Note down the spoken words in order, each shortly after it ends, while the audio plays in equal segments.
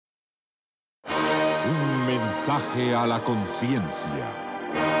Mensaje a la conciencia.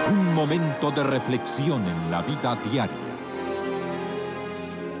 Un momento de reflexión en la vida diaria.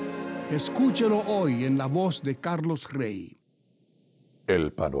 Escúchelo hoy en la voz de Carlos Rey.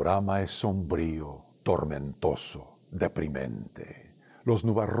 El panorama es sombrío, tormentoso, deprimente. Los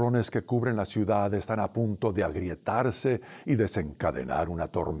nubarrones que cubren la ciudad están a punto de agrietarse y desencadenar una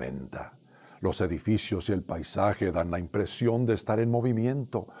tormenta. Los edificios y el paisaje dan la impresión de estar en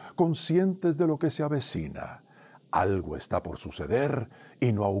movimiento, conscientes de lo que se avecina. Algo está por suceder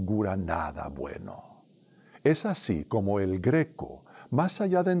y no augura nada bueno. Es así como el Greco, más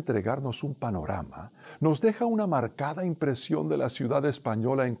allá de entregarnos un panorama, nos deja una marcada impresión de la ciudad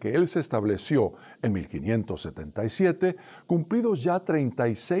española en que él se estableció en 1577, cumplidos ya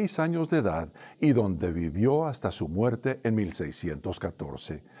 36 años de edad, y donde vivió hasta su muerte en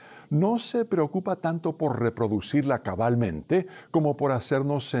 1614. No se preocupa tanto por reproducirla cabalmente como por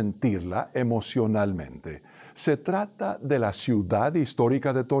hacernos sentirla emocionalmente. Se trata de la ciudad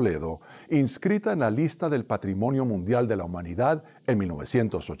histórica de Toledo, inscrita en la lista del Patrimonio Mundial de la Humanidad en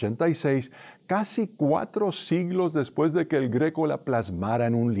 1986, casi 4 siglos después de que el Greco la plasmara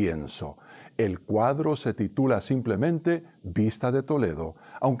en un lienzo. El cuadro se titula simplemente Vista de Toledo,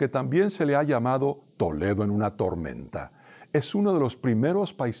 aunque también se le ha llamado Toledo en una tormenta. Es uno de los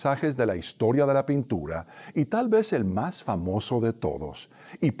primeros paisajes de la historia de la pintura y tal vez el más famoso de todos.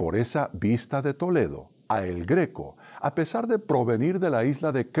 Y por esa Vista de Toledo, a el Greco, a pesar de provenir de la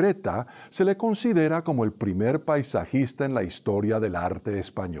isla de Creta, se le considera como el primer paisajista en la historia del arte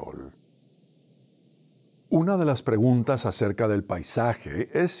español. Una de las preguntas acerca del paisaje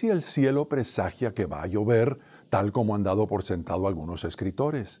es si el cielo presagia que va a llover, tal como han dado por sentado algunos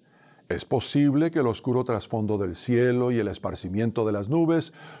escritores. Es posible que el oscuro trasfondo del cielo y el esparcimiento de las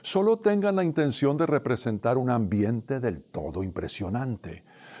nubes solo tengan la intención de representar un ambiente del todo impresionante.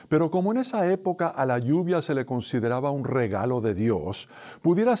 Pero como en esa época a la lluvia se le consideraba un regalo de Dios,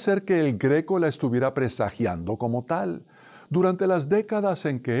 pudiera ser que el Greco la estuviera presagiando como tal. Durante las décadas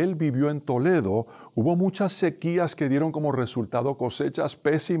en que él vivió en Toledo, hubo muchas sequías que dieron como resultado cosechas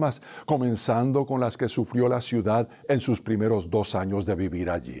pésimas, comenzando con las que sufrió la ciudad en sus primeros 2 años de vivir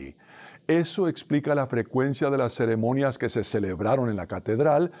allí. Eso explica la frecuencia de las ceremonias que se celebraron en la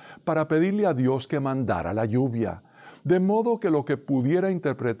catedral para pedirle a Dios que mandara la lluvia. De modo que lo que pudiera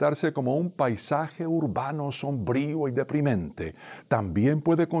interpretarse como un paisaje urbano sombrío y deprimente, también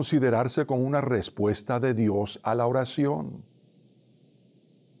puede considerarse como una respuesta de Dios a la oración.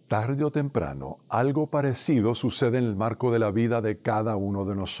 Tarde o temprano, algo parecido sucede en el marco de la vida de cada uno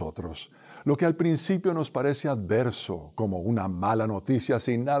de nosotros. Lo que al principio nos parece adverso, como una mala noticia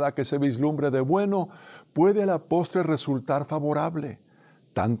sin nada que se vislumbre de bueno, puede a la postre resultar favorable.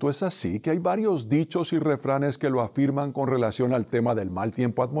 Tanto es así que hay varios dichos y refranes que lo afirman con relación al tema del mal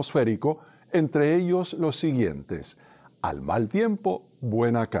tiempo atmosférico, entre ellos los siguientes: al mal tiempo,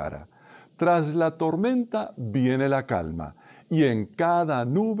 buena cara. Tras la tormenta viene la calma, y en cada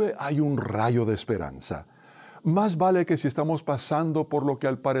nube hay un rayo de esperanza. Más vale que si estamos pasando por lo que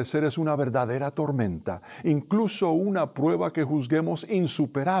al parecer es una verdadera tormenta, incluso una prueba que juzguemos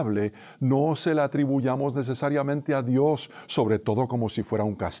insuperable, no se la atribuyamos necesariamente a Dios, sobre todo como si fuera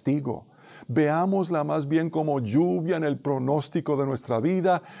un castigo. Veámosla más bien como lluvia en el pronóstico de nuestra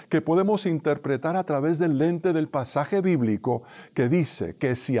vida que podemos interpretar a través del lente del pasaje bíblico que dice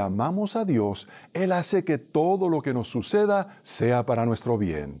que si amamos a Dios, Él hace que todo lo que nos suceda sea para nuestro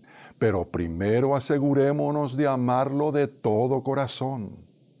bien. Pero primero asegurémonos de amarlo de todo corazón.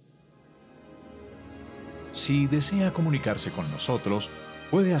 Si desea comunicarse con nosotros,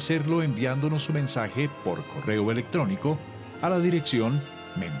 puede hacerlo enviándonos su mensaje por correo electrónico a la dirección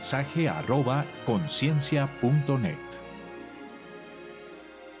mensaje@conciencia.net.